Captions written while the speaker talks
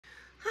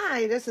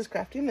Hi, this is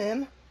Crafty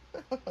Mim.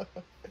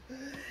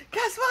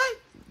 Guess what?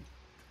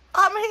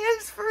 I'm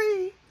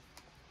hands-free.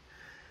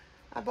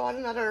 I bought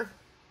another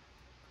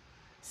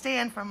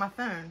stand for my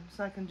phone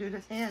so I can do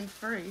this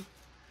hands-free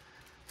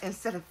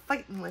instead of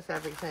fighting with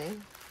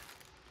everything.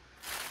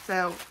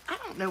 So, I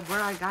don't know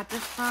where I got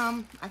this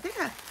from. I think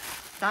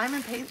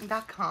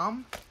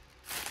diamondpainting.com.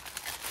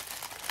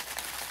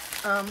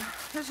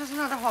 This is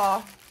another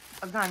haul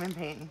of diamond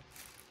painting.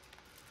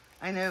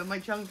 I know my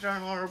junk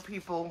journaler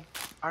people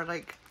are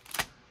like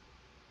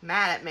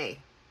mad at me.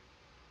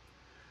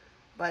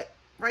 But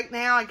right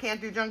now I can't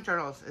do junk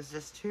journals. It's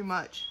just too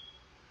much.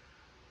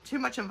 Too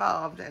much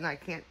involved and I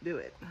can't do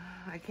it.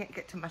 I can't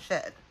get to my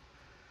shed.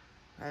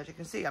 As you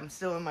can see, I'm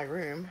still in my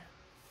room.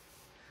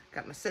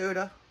 Got my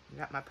soda,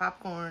 got my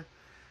popcorn,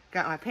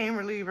 got my pain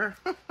reliever.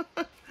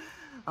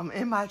 I'm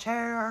in my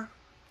chair.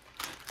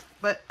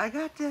 But I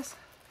got this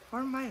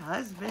for my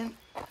husband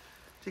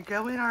to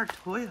go in our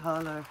toy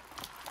hauler.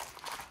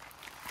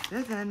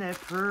 Isn't it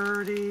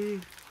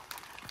pretty?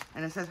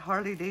 And it says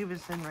Harley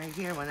Davidson right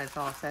here when it's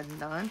all said and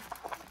done.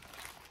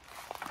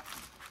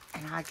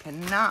 And I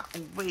cannot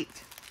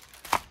wait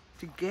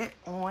to get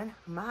on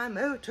my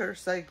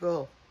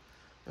motorcycle.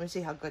 Let me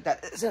see how good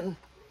that is in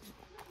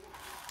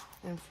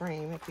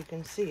frame, if you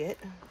can see it.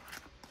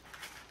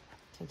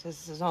 Since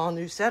this is all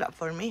new setup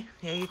for me.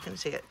 Yeah, you can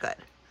see it good.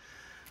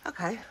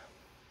 Okay.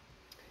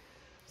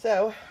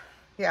 So,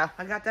 yeah,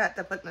 I got that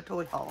to put in the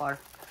toy hauler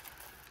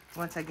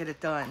once I get it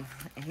done.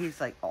 And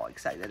he's like all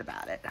excited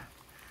about it.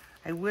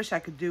 I wish I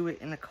could do it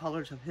in the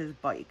colors of his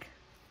bike.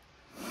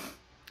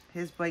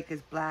 His bike is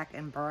black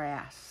and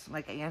brass,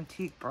 like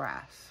antique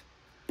brass.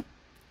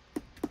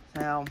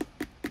 So,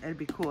 it'd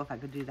be cool if I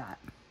could do that.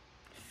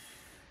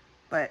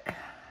 But,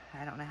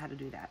 I don't know how to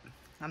do that.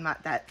 I'm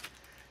not that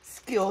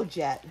skilled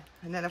yet.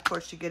 And then, of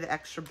course, you get an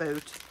extra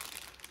boat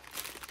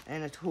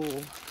and a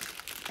tool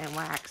and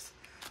wax,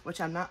 which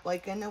I'm not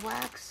liking the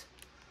wax.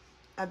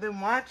 I've been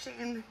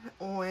watching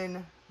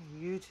on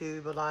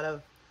YouTube a lot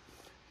of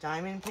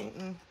diamond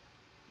painting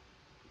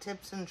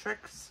tips and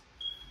tricks.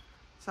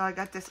 So I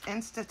got this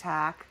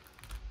Instatack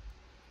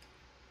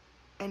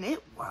and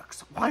it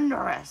works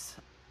wondrous.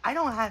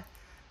 I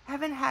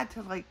haven't had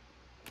to like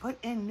put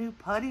in new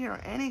putty or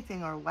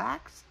anything or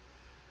wax.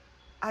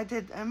 I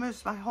did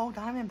almost my whole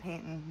diamond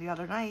painting the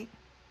other night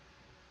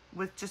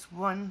with just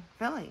one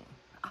filling.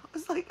 I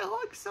was like all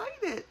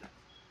excited.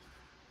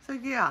 So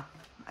yeah,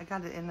 I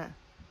got it in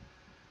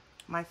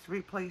my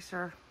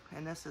 3-placer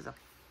and this is a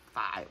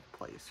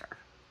 5-placer.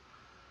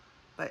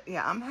 But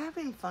yeah, I'm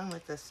having fun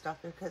with this stuff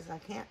because I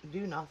can't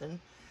do nothing.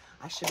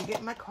 I should be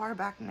getting my car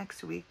back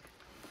next week.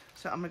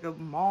 So I'm going to go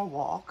mall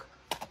walk.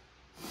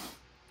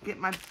 Get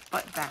my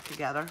butt back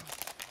together.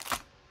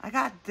 I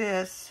got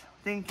this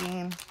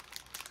thinking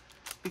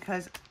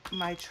because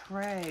my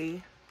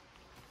tray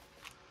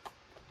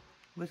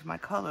with my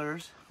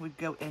colors would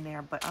go in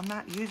there. But I'm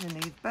not using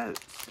these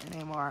boats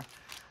anymore.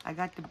 I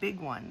got the big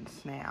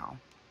ones now.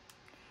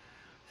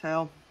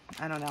 So,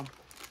 I don't know.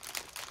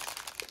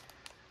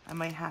 I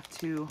might have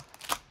to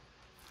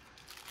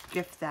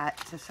gift that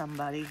to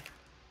somebody.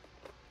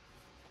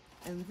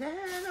 And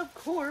then, of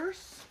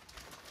course,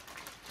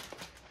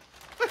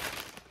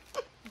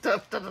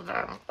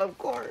 of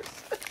course.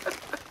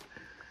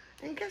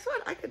 And guess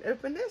what? I can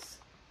open this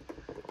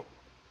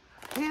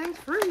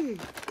hands-free.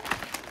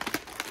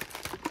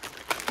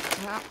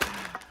 Well,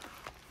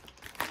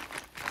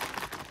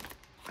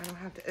 I don't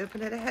have to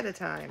open it ahead of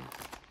time.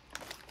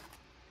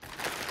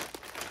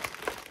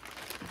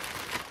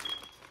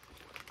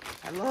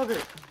 I love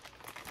it.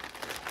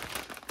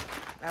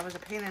 That was a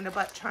pain in the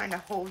butt trying to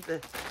hold the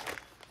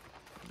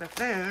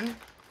phone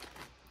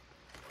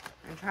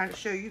and trying to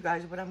show you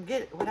guys what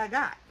what I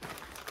got.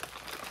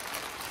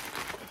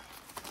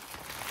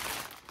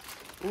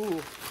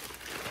 Ooh.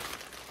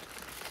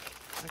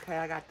 Okay,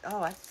 I got,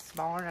 oh, that's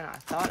smaller than I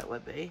thought it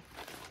would be.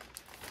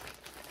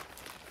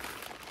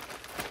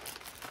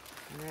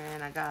 And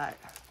then I got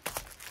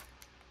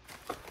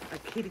a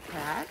kitty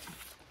cat.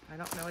 I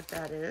don't know what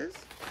that is.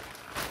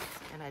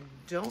 And I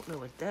don't know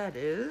what that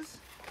is.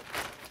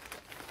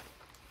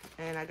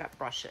 And I got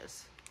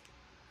brushes.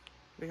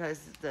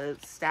 Because the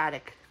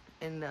static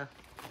in the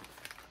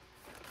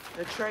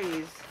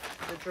trays,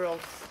 the drill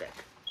stick.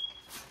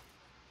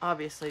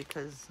 Obviously,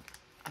 because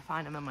I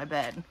find them in my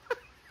bed.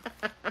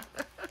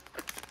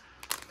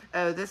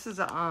 Oh, this is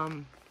a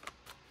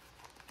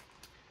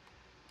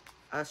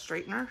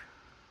straightener.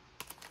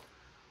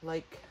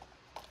 Like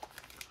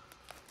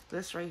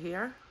this right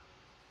here.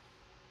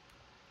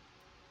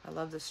 I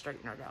love this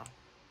straightener though.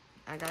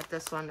 I got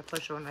this one to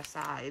push on the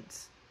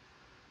sides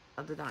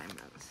of the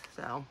diamonds.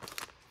 So,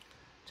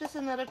 just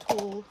another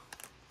tool.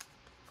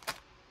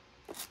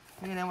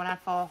 You know, when I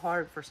fall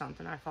hard for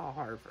something, I fall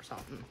hard for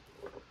something.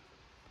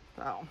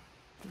 So,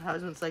 my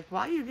husband's like,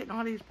 why are you getting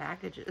all these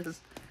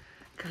packages?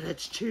 Because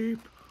it's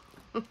cheap.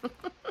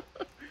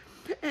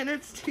 And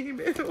it's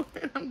Temu.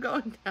 And I'm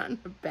going down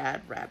a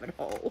bad rabbit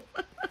hole.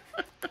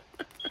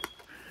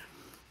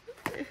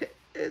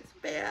 It's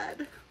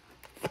bad.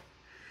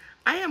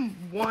 I am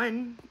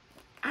one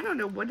I don't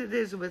know what it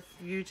is with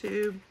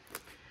YouTube.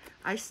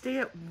 I stay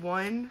at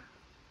 1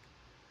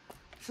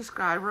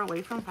 subscriber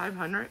away from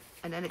 500,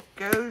 and then it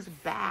goes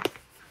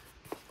back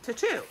to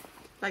 2.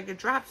 Like it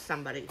drops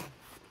somebody.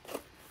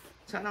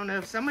 So I don't know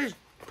if somebody's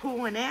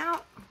pulling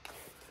out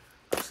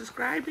of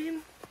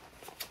subscribing,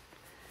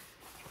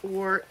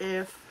 or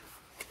if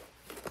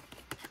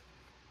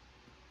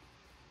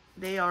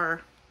they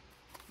are,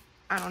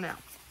 I don't know.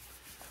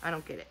 I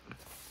don't get it.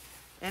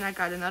 And I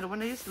got another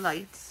one of these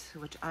lights,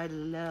 which I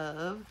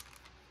love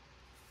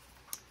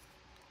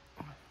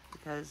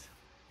because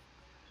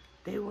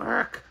they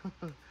work.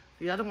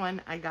 The other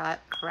one I got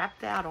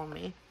crapped out on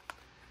me.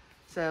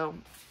 So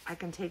I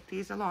can take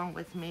these along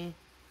with me.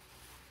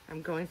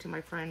 I'm going to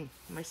my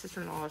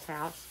sister-in-law's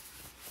house.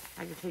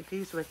 I can take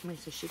these with me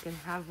so she can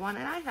have one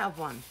and I have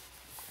one.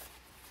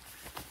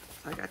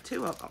 So I got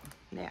 2 of them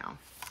now.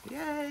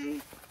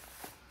 Yay!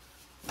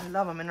 I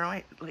love them, and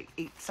they're like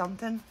 8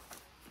 something.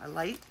 A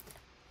light.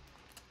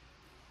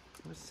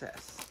 What's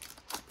this?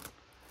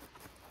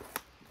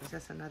 Is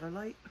this another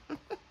light?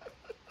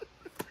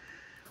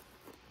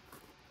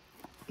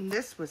 And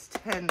this was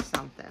 10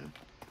 something.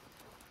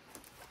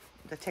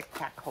 The Tic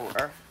Tac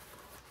holder.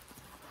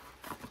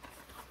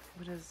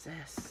 What is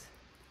this?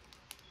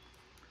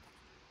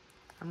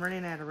 I'm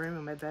running out of room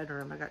in my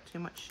bedroom. I got too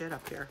much shit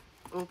up here.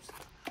 Oops.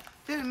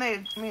 Didn't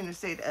mean to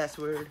say the S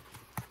word.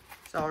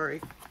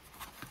 Sorry.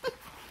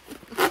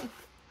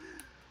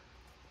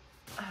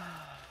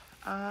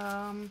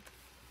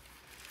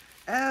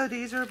 Oh,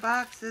 these are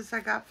boxes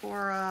I got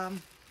for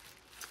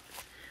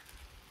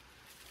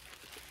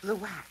the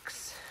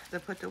wax. To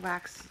put the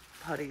wax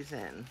putties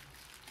in.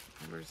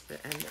 Where's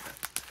the end of it?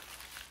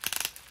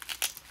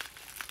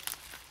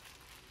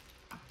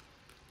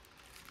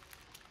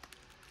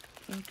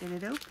 Can't get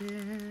it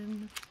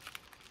open.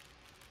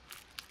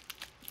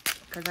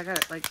 Because I got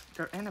it, like,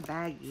 they're in a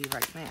baggie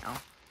right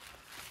now.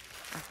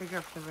 I figure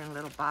if they're in a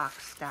little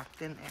box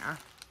stacked in there.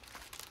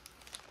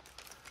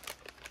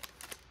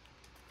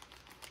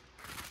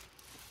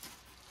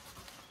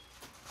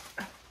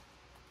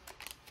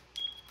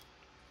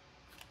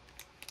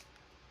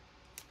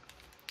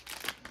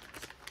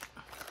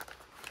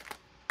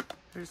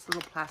 There's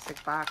little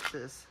plastic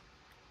boxes.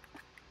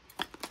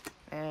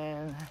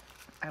 And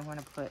I want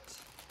to put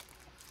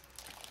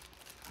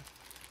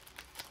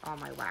all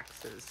my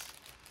waxes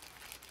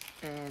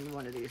in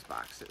one of these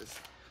boxes.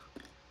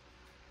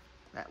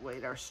 That way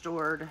they're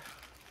stored.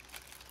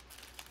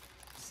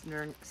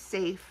 They're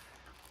safe.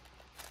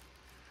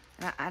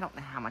 And I don't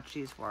know how much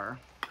these were.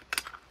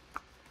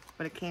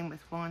 But it came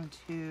with 1,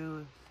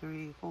 2,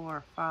 3,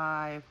 4,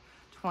 5,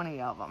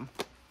 20 of them.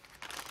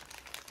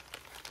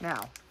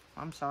 No,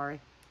 I'm sorry.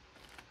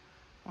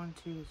 1,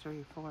 2,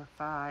 3, 4,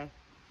 5,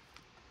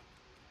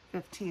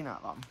 15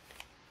 of them.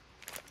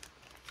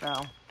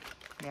 So,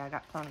 yeah, I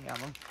got plenty of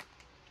them.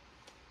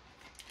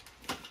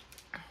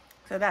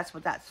 So that's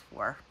what that's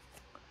for.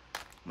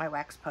 My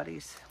wax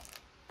putties.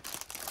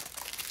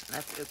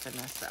 Let's open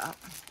this up.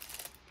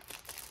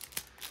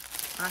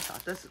 I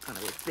thought this was going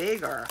to be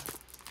bigger.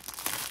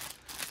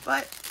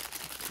 But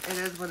it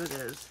is what it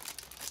is.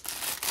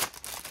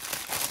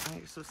 I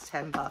think this was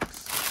 10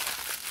 bucks.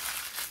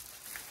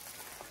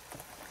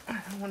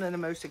 One of the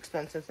most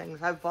expensive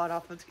things I've bought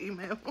off of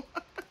Temu.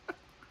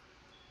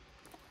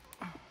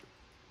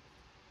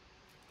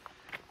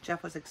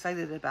 Jeff was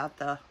excited about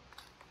the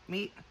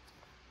meat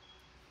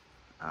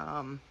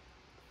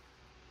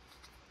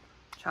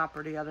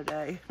chopper the other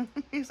day.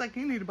 He's like,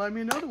 you need to buy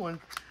me another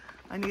one.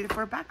 I need it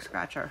for a back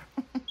scratcher.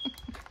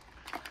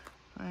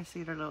 I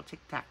see their little Tic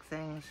Tac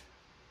things.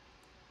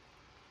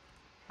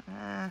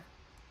 I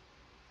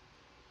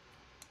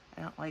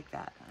don't like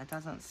that. It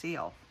doesn't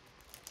seal.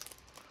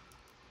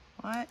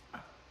 What?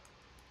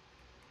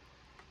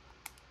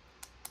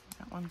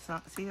 That one's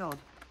not sealed.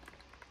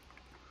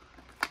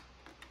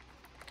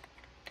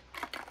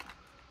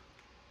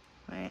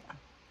 Wait.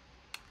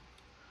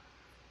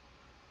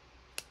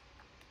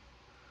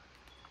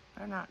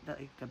 They're not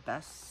like the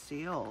best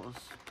seals.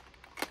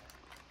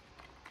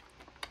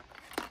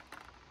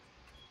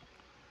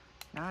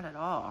 Not at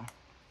all.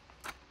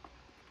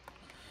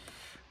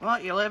 Well,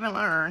 you live and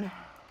learn.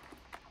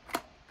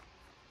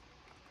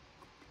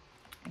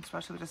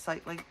 Especially with a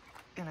site like,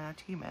 you know,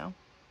 Temu.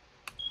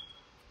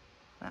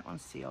 That one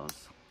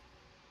seals.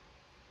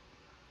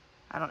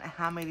 I don't know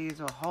how many of these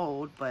will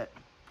hold, but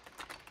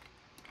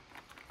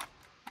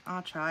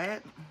I'll try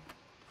it.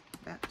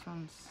 That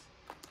one's,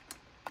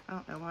 I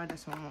don't know why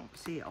this one won't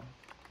seal.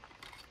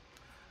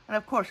 And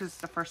of course, it's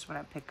the first one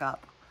I pick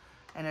up,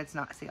 and it's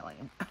not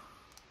sealing.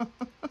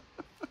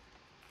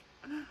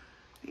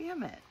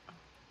 Damn it.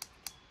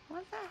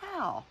 What the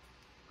hell?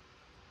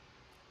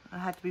 I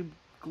had to be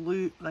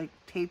glued, like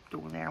taped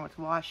on there with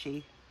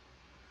washi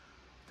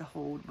to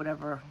hold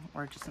whatever,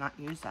 or just not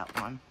use that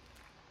one.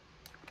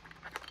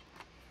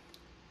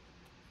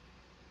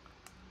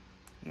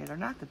 Yeah, they're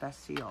not the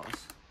best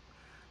seals.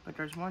 But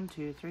there's 1,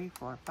 2, 3,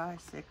 4,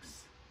 5,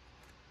 6.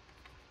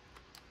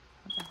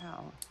 What the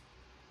hell?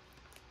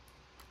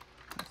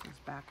 This is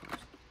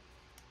backwards.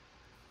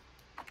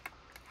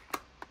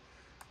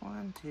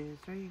 1, 2,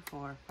 3,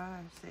 4, 5,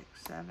 6,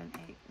 7,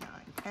 8, 9,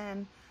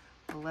 10,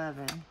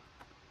 11,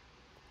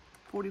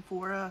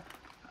 44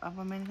 of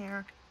them in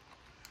here.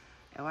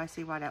 Oh, I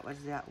see why that was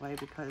that way,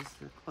 because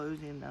the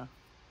closing the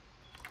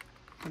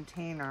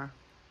container,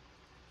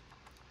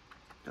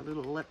 the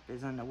little lip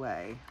is in the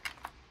way.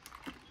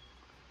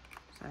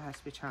 So it has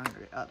to be turned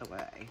the other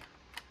way.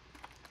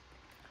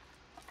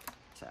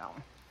 So,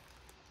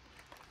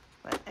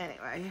 but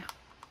anyway,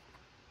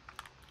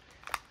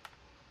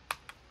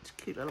 it's a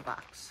cute little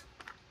box.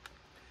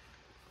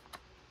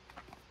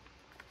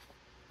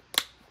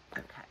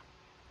 Okay,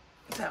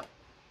 so,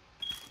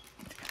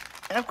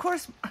 and of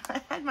course, I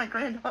had my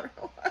granddaughter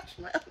watch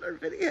my other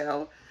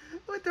video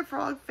with the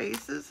frog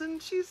faces, and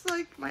she's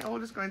like, my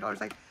oldest granddaughter's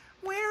like,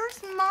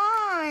 where's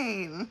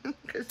mine?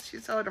 Because she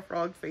saw the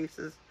frog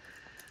faces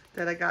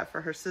that I got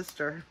for her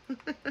sister.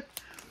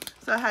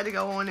 So I had to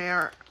go on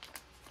there,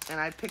 and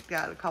I picked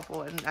out a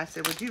couple, and I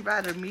said, would you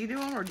rather me do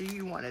them, or do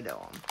you want to do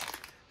them?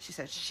 She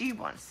said she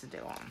wants to do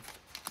them.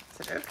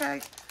 I said,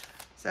 okay.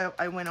 So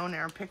I went on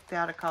there and picked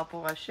out a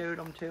couple. I showed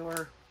them to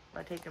her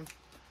by taking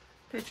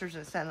pictures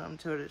and sending them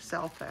to her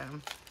cell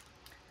phone.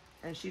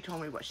 And she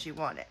told me what she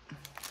wanted.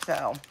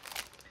 So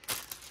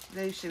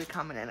they should be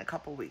coming in a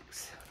couple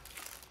weeks.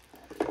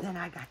 Then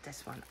I got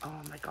this one.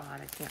 Oh my God,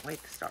 I can't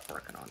wait to start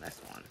working on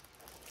this one.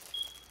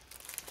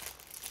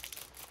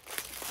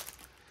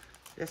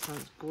 This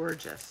one's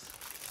gorgeous.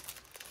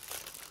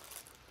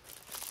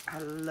 I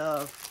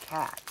love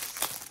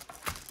cats.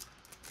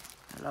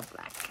 I love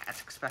black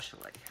cats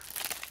especially,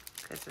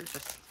 because they're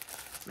just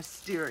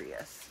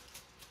mysterious.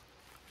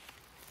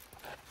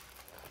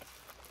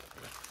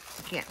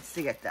 You can't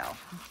see it though.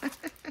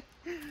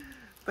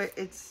 But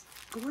it's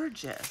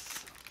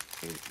gorgeous.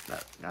 See,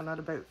 look, got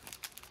another boat.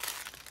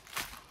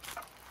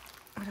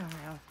 I don't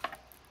know.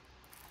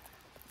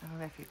 I don't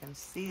know if you can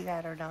see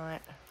that or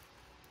not.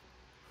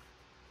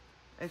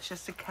 It's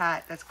just a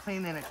cat that's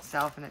cleaning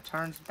itself, and it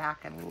turns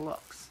back and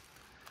looks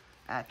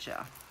at you.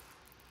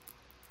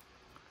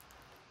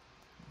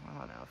 I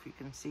don't know if you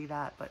can see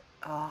that, but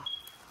oh,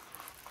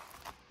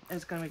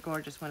 it's going to be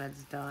gorgeous when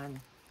it's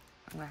done.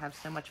 I'm going to have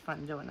so much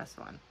fun doing this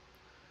one.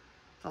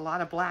 It's a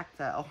lot of black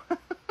though.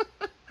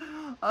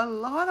 A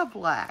lot of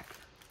black.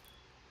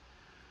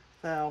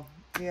 So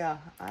yeah,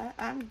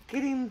 I'm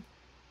getting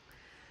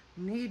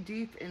knee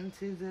deep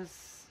into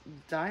this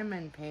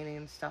diamond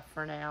painting stuff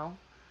for now,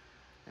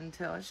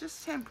 until it's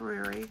just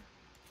temporary.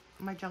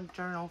 My junk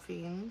journal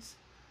fiends.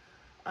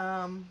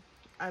 I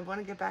want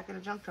to get back into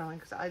junk journaling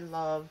because I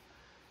love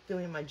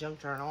doing my junk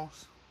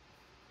journals.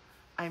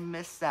 I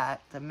miss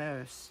that the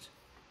most.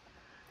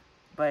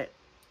 But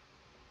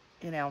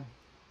you know,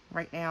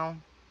 right now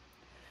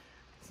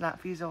it's not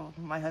feasible.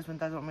 My husband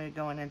doesn't want me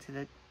going into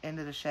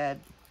the shed,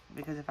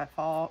 because if I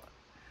fall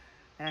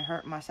and I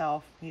hurt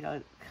myself, you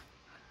know,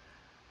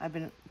 I've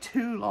been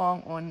too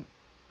long on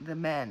the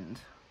mend,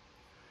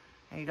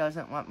 and he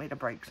doesn't want me to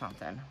break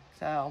something.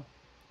 So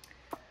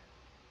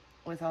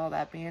with all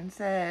that being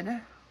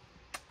said,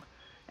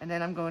 and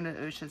then I'm going to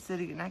Ocean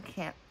City, and I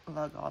can't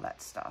lug all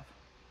that stuff.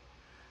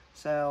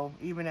 So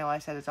even though I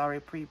said it's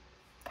already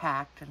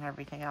pre-packed and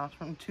everything else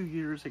from 2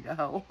 years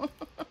ago,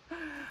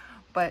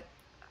 but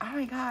oh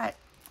my God,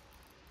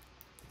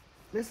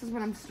 this is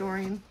what I'm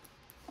storing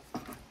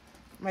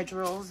my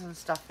drills and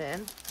stuff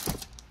in.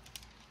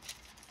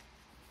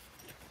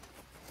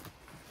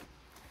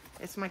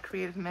 It's my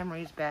Creative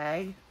Memories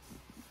bag,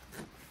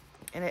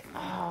 and it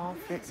all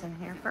fits in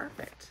here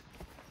perfect.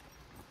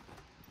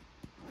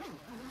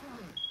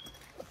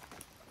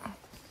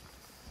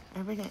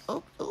 Everything,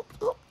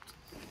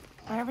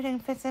 everything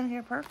fits in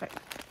here perfect.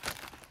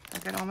 I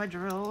got all my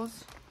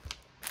drills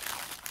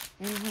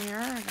in here.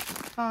 I got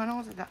my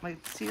funnels. I got my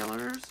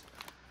sealers.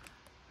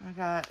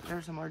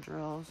 There's some more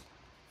drills.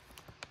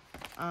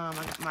 I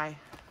got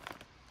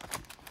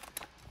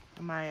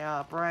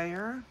my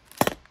brayer.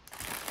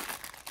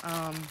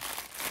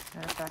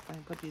 Matter of fact, I'm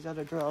gonna put these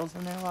other drills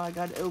in there while I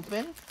got it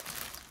open.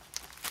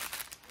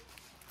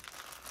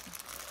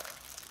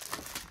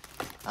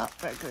 Oh,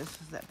 there goes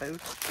that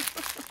boat.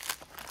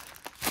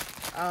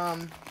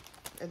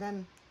 And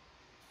then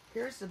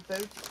here's the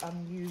boat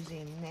I'm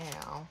using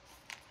now.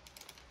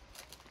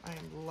 I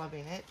am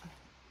loving it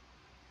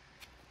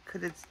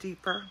because it's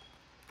deeper,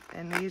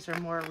 and these are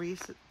more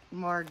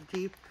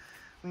deep.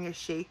 When you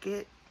shake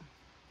it,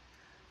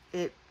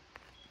 it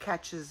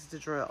catches the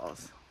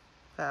drills.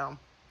 So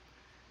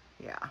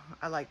yeah,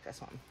 I like this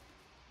one.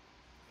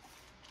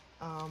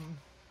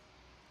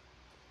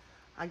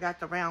 I got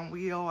the round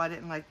wheel. I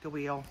didn't like the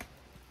wheel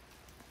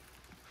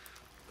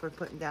for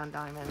putting down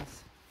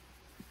diamonds.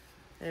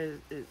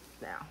 It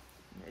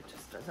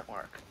just doesn't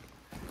work.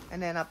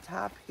 And then up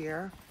top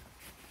here,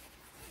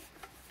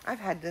 I've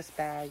had this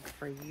bag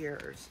for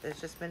years.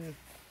 It's just been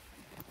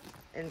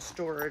in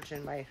storage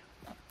in my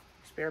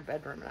spare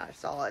bedroom, and I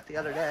saw it the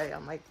other day.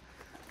 I'm like,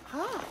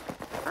 huh,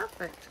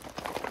 perfect.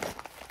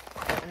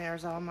 And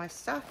there's all my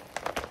stuff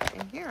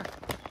in here.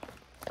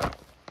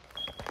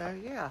 So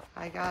yeah,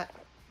 let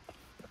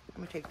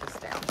me take this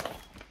down.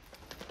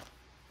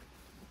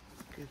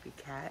 Goofy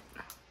cat.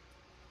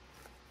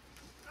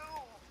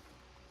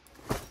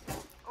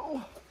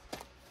 Oh,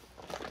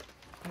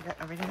 I got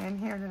everything in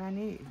here that I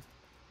need.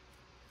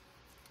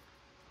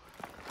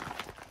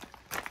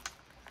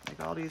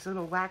 Like all these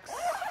little wax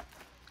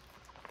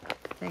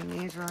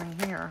thingies are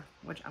in here,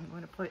 which I'm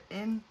going to put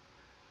in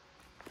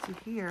to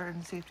here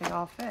and see if they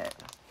all fit.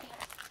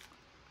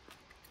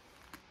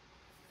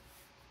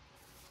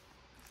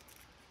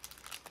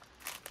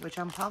 Which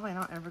I'm probably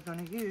not ever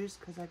going to use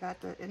because I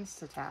got the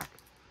Instatack.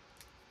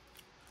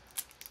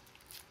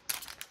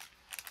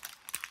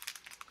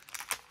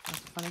 That's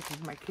funny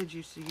because my kids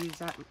used to use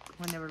that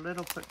when they were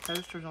little, put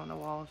posters on the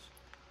walls.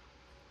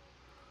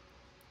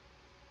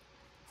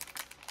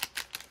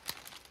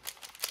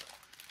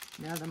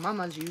 Now the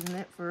mama's using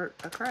it for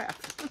a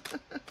craft.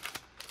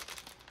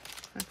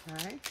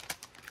 Okay.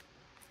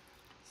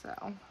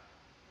 So.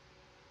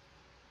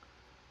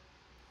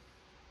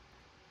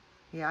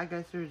 Yeah, I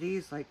go through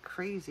these like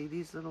crazy,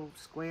 these little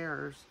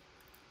squares.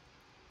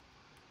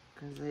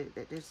 Because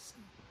they just,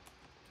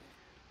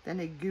 then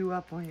they goo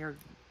up on your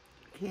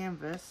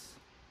canvas.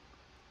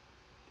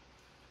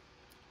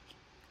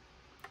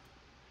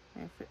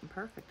 They're fitting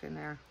perfect in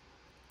there.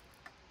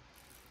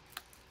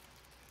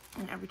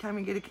 And every time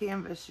you get a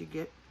canvas, you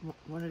get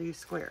one of these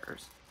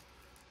squares.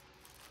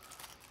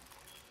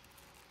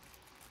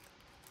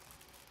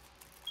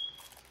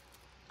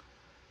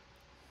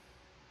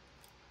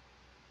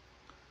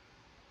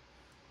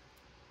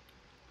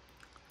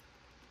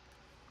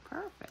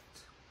 Perfect.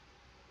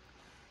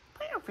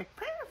 Perfect,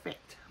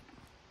 perfect.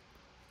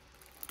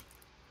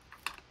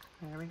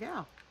 There we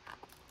go.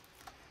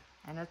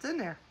 And it's in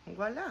there.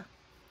 Voila.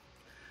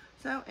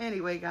 So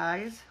anyway,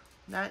 guys,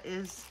 that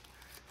is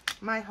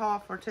my haul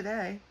for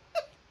today.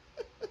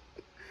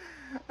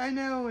 I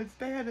know, it's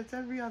bad. It's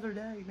every other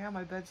day. Now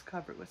my bed's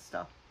covered with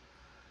stuff.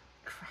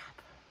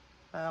 Crap.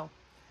 Well,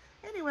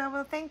 anyway,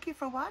 well, thank you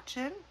for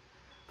watching.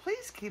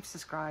 Please keep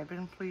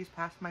subscribing. Please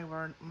pass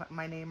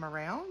my name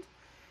around.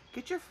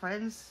 Get your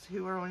friends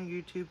who are on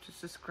YouTube to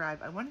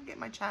subscribe. I want to get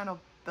my channel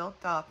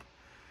built up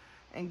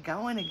and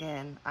going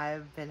again.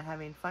 I've been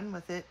having fun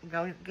with it,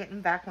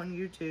 getting back on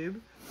YouTube.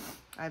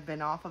 I've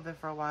been off of it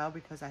for a while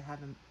because I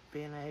haven't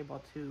been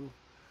able to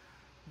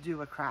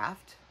do a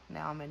craft.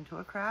 Now I'm into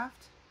a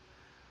craft.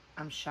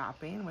 I'm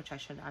shopping, which I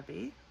should not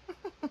be.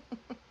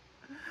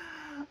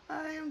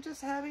 I am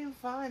just having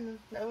fun.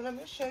 Now let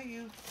me show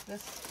you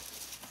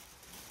this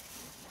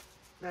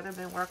that I've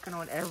been working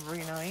on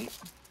every night.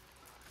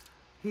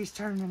 He's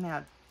turning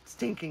out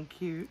stinking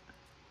cute.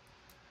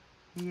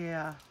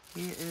 Yeah,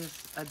 he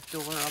is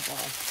adorable.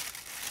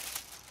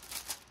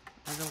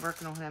 I've been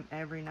working on him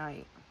every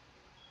night.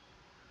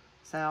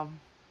 So,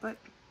 but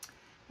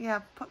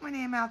yeah, put my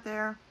name out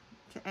there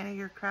to any of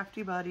your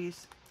crafty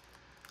buddies.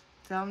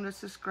 Tell them to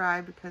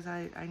subscribe because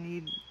I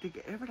need to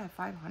get over that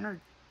 500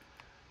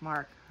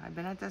 mark. I've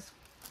been at this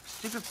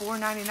stupid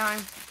 $4.99,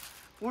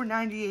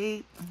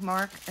 $4.98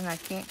 mark, and I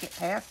can't get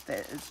past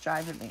it. It's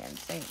driving me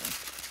insane.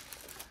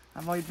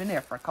 I've only been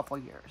there for a couple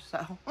years,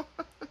 so.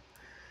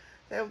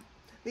 So,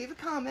 leave a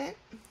comment.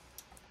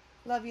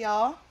 Love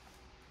y'all,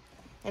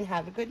 and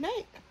have a good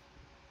night.